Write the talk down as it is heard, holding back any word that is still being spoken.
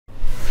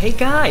Hey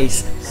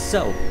guys,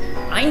 so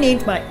I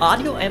named my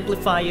audio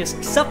amplifier's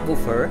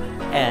subwoofer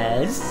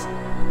as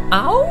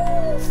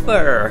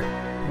Awoofur.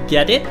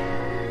 Get it?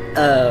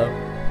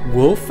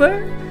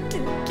 Woofer?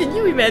 Can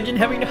you imagine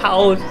having a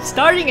howl,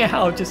 starting a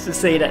howl just to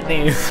say that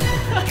name?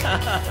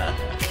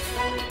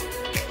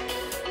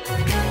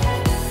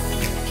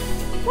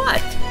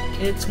 What?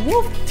 It's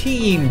wolf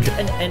themed,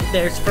 and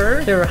there's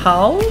fur, there are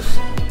howls?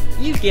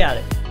 You get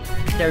it.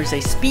 There's a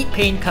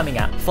Speedpaint coming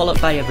out, followed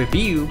by a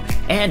review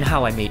and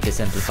how I made this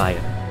amplifier.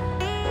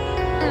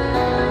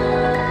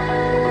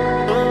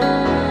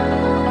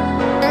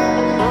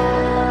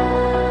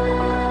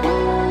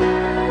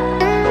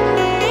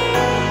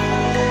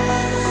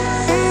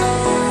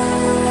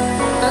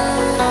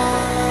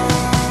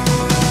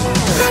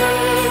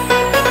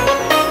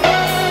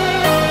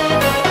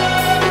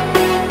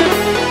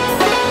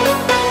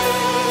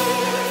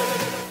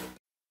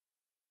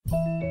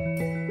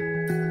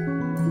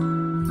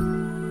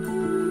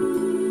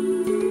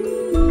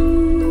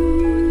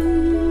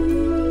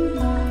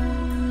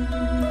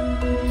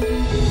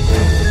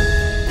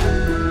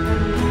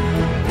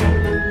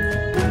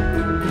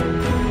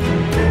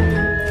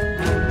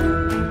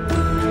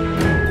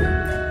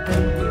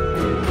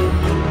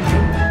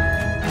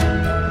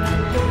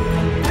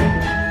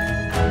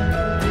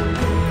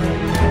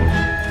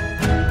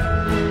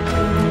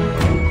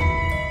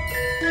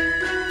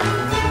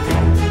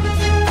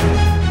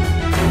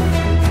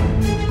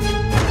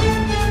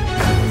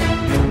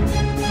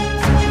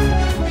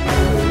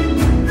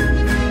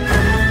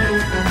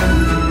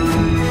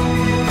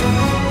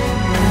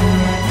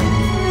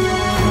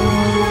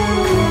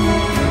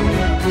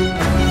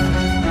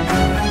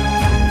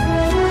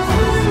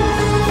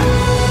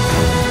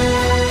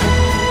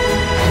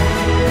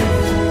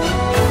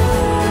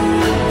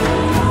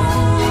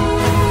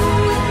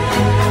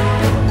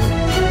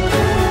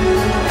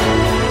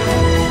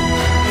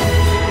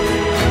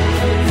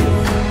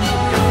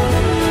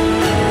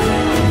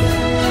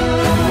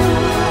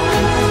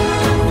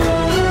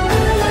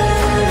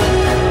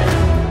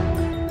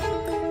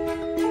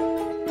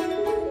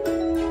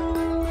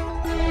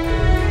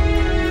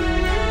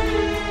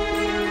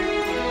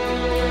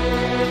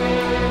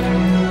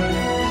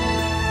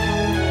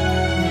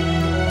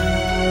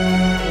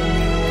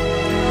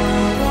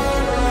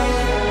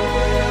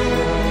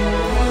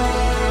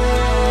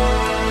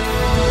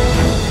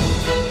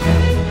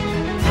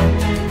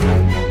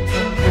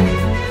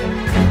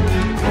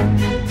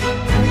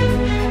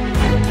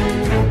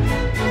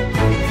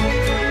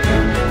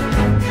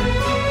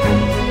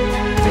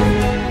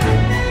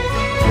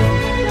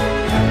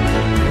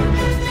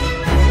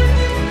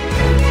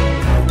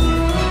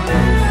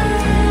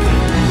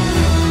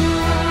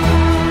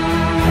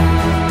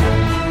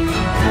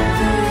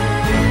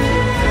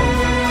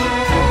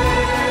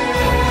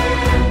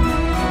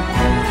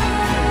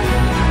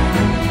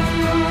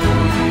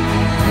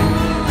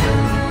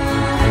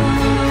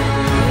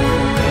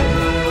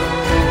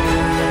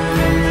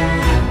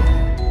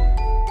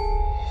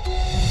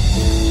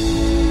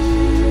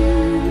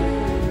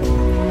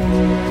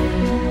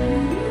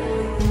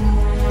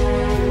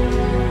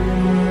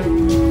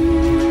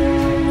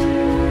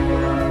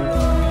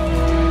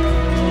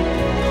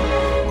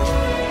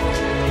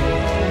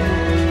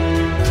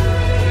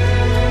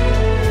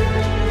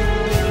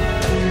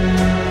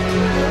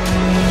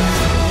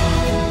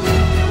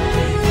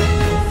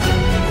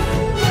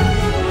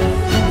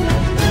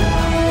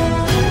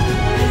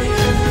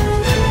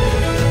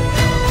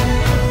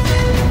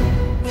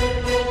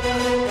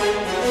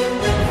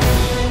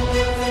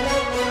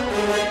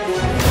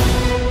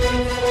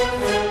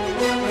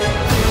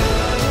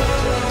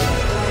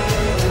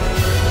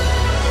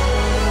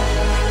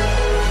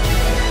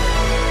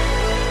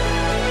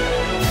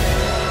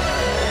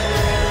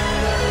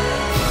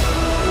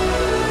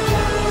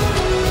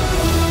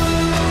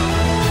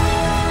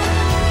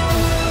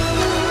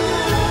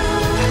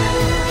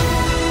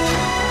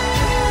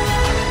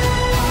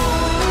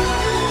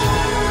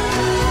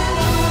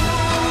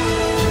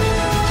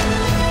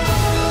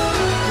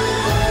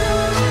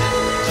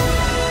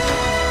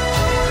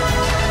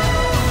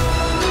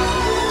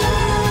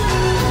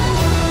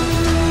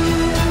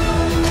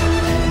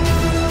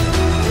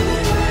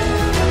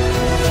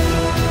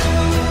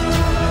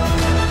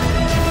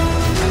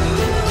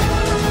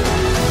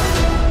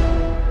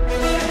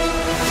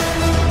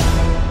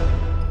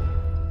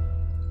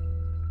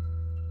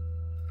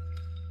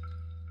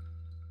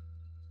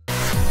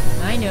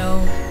 I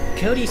know,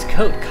 Cody's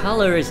coat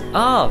color is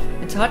off.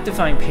 It's hard to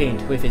find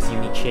paint with his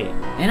unique shape,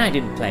 and I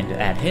didn't plan to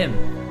add him.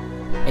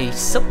 A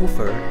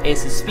subwoofer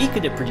is a speaker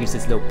that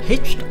produces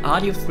low-pitched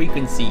audio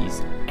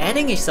frequencies.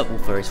 Adding a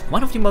subwoofer is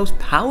one of the most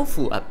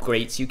powerful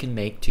upgrades you can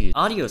make to your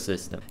audio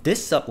system.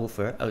 This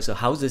subwoofer also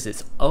houses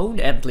its own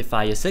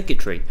amplifier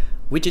circuitry,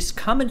 which is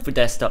common for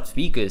desktop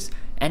speakers,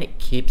 and it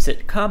keeps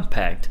it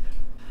compact.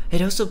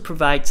 It also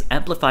provides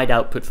amplified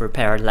output for a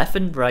pair of left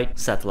and right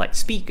satellite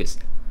speakers.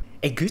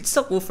 A good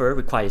subwoofer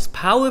requires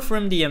power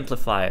from the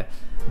amplifier.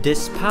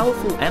 This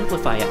powerful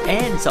amplifier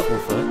and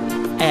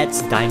subwoofer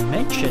adds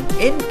dimension,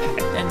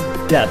 impact,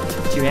 and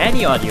depth to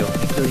any audio,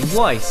 including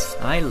voice,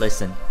 I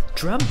listened.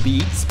 Drum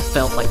beats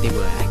felt like they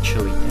were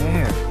actually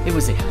there. It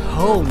was a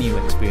whole new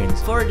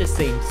experience for the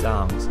same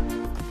songs.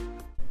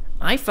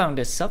 I found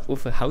a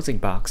subwoofer housing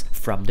box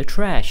from the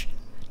trash.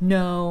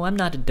 No, I'm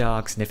not a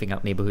dog sniffing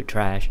out neighborhood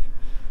trash.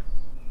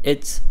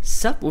 Its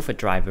subwoofer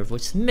driver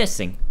was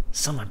missing.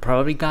 Someone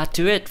probably got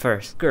to it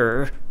first.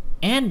 Grr.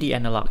 And the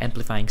analog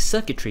amplifying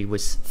circuitry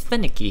was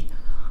finicky,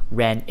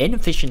 ran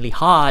inefficiently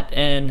hot,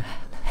 and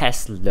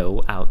has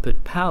low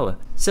output power.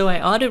 So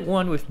I ordered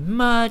one with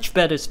much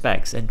better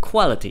specs and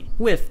quality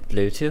with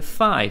Bluetooth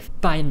 5.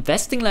 By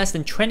investing less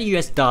than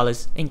 $20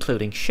 US,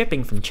 including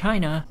shipping from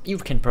China, you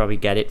can probably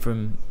get it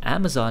from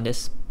Amazon.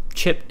 This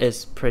chip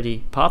is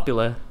pretty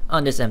popular.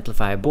 On this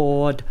amplifier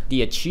board,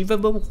 the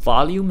achievable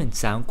volume and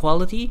sound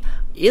quality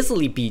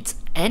easily beats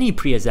any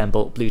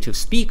pre-assembled Bluetooth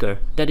speaker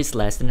that is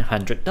less than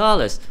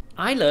 $100.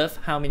 I love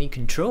how many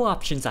control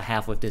options I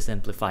have with this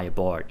amplifier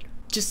board.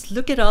 Just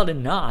look at all the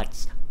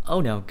knots. Oh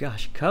no,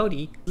 gosh,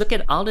 Cody, look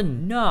at all the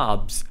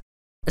knobs.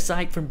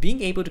 Aside from being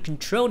able to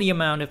control the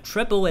amount of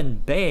treble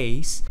and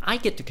bass, I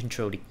get to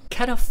control the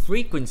cutoff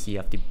frequency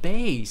of the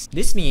bass.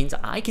 This means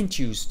I can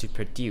choose to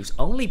produce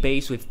only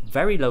bass with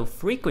very low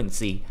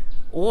frequency,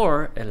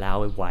 or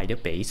allow a wider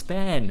bass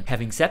band.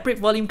 Having separate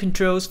volume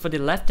controls for the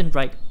left and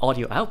right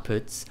audio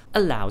outputs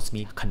allows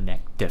me to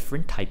connect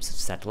different types of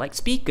satellite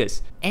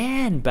speakers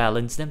and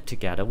balance them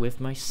together with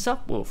my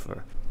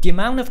subwoofer. The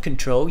amount of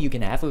control you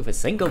can have with a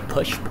single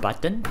push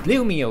button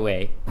blew me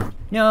away.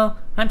 No,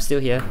 I'm still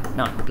here,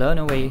 not blown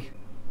away.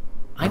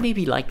 I may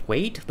be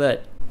lightweight,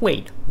 but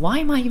wait, why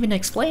am I even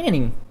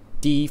explaining?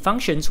 The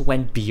functions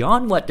went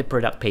beyond what the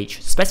product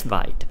page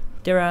specified.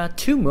 There are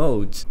two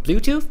modes,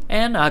 Bluetooth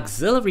and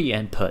auxiliary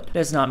input.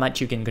 There's not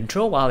much you can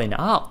control while in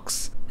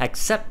aux,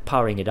 except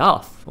powering it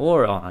off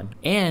or on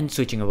and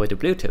switching over to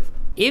Bluetooth.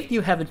 If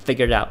you haven't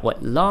figured out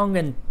what long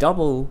and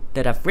double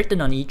that I've written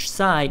on each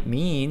side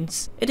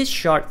means, it is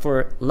short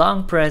for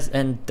long press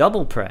and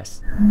double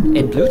press.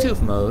 In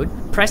Bluetooth mode,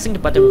 pressing the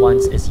button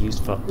once is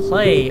used for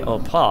play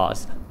or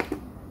pause.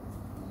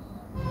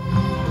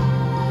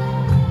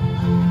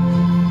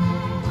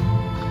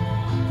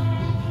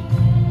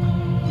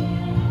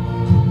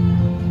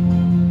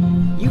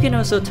 You can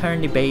also turn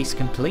the bass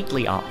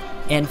completely off.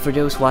 And for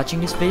those watching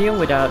this video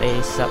without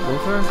a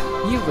subwoofer,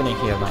 you wouldn't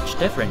hear much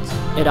difference.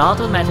 It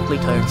automatically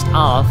turns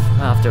off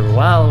after a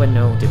while when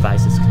no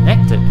device is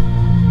connected.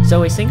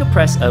 So a single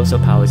press also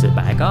powers it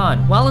back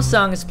on. While a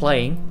song is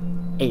playing,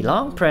 a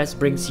long press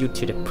brings you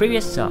to the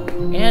previous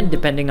song. And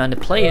depending on the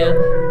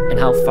player and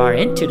how far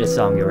into the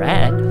song you're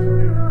at,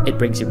 it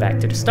brings you back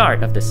to the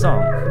start of the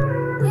song.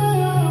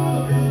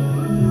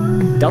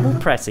 Double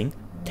pressing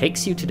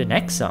takes you to the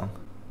next song.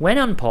 When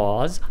on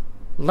pause,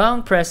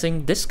 long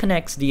pressing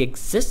disconnects the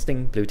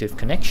existing Bluetooth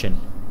connection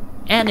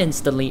and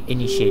instantly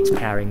initiates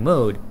pairing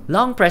mode.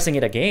 Long pressing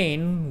it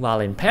again while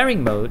in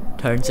pairing mode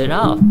turns it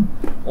off.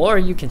 Or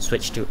you can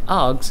switch to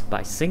aux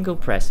by single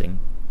pressing.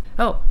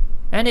 Oh,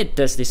 and it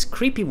does this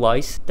creepy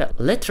voice that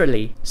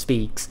literally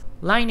speaks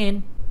line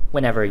in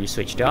whenever you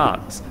switch to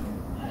aux.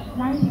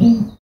 Line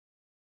in.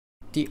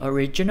 The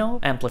original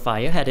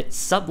amplifier had its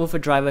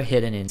subwoofer driver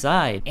hidden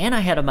inside, and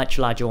I had a much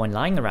larger one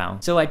lying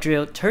around, so I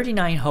drilled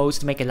 39 holes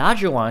to make a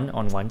larger one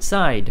on one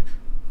side.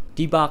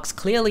 The box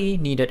clearly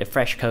needed a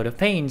fresh coat of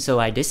paint, so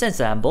I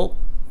disassembled,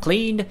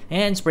 cleaned,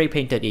 and spray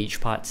painted each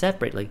part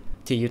separately.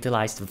 To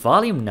utilize the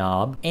volume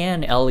knob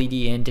and LED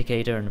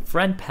indicator on the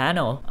front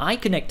panel, I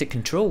connected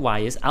control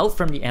wires out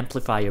from the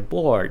amplifier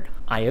board.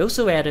 I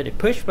also added a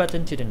push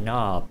button to the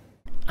knob.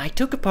 I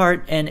took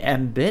apart and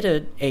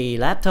embedded a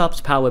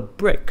laptop's power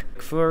brick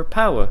for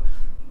power.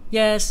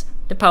 Yes,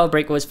 the power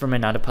brick was from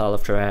another pile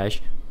of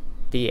trash.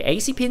 The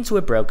AC pins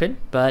were broken,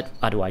 but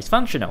otherwise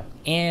functional,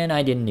 and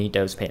I didn't need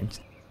those pins.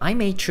 I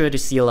made sure to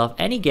seal off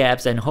any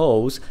gaps and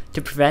holes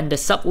to prevent the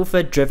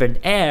subwoofer-driven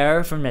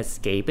air from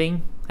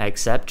escaping,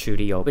 except through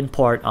the open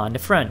port on the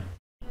front.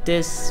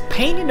 This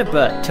pain in the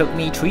butt took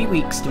me 3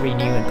 weeks to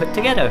renew and put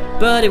together,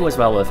 but it was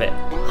well worth it.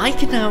 I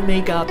can now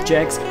make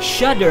objects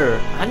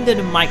shudder under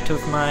the mic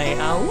of my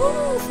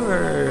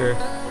Awoofur.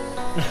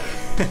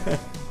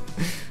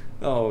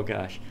 Oh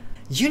gosh.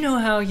 You know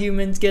how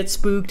humans get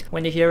spooked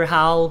when they hear a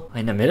howl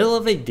in the middle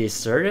of a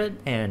deserted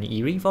and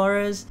eerie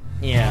forest?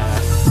 Yeah,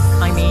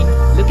 I mean,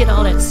 look at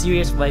all that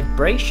serious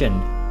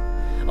vibration.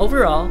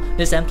 Overall,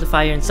 this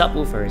amplifier and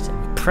subwoofer is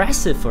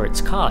impressive for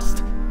its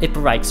cost. It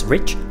provides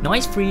rich,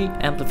 noise-free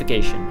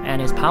amplification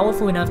and is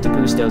powerful enough to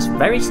boost those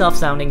very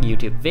soft-sounding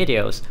YouTube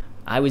videos.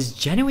 I was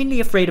genuinely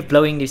afraid of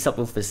blowing the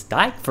subwoofer's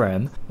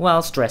diaphragm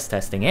while stress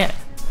testing it,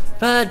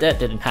 but that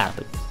didn't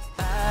happen.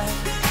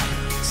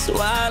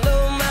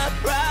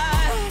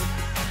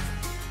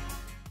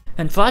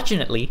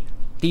 Unfortunately,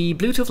 the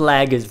Bluetooth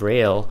lag is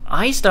real.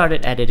 I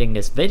started editing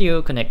this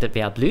video connected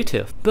via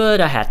Bluetooth,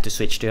 but I had to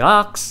switch to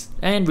aux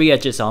and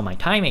readjust all my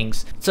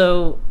timings.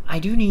 So I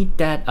do need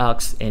that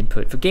aux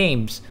input for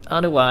games.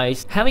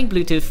 Otherwise, having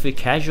Bluetooth for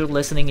casual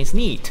listening is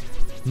neat.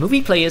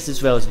 Movie players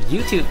as well as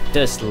YouTube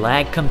does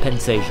lag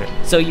compensation,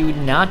 so you would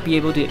not be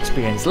able to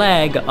experience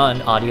lag on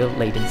audio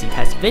latency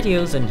test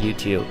videos on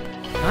YouTube.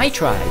 I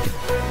tried.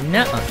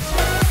 Nuh-uh.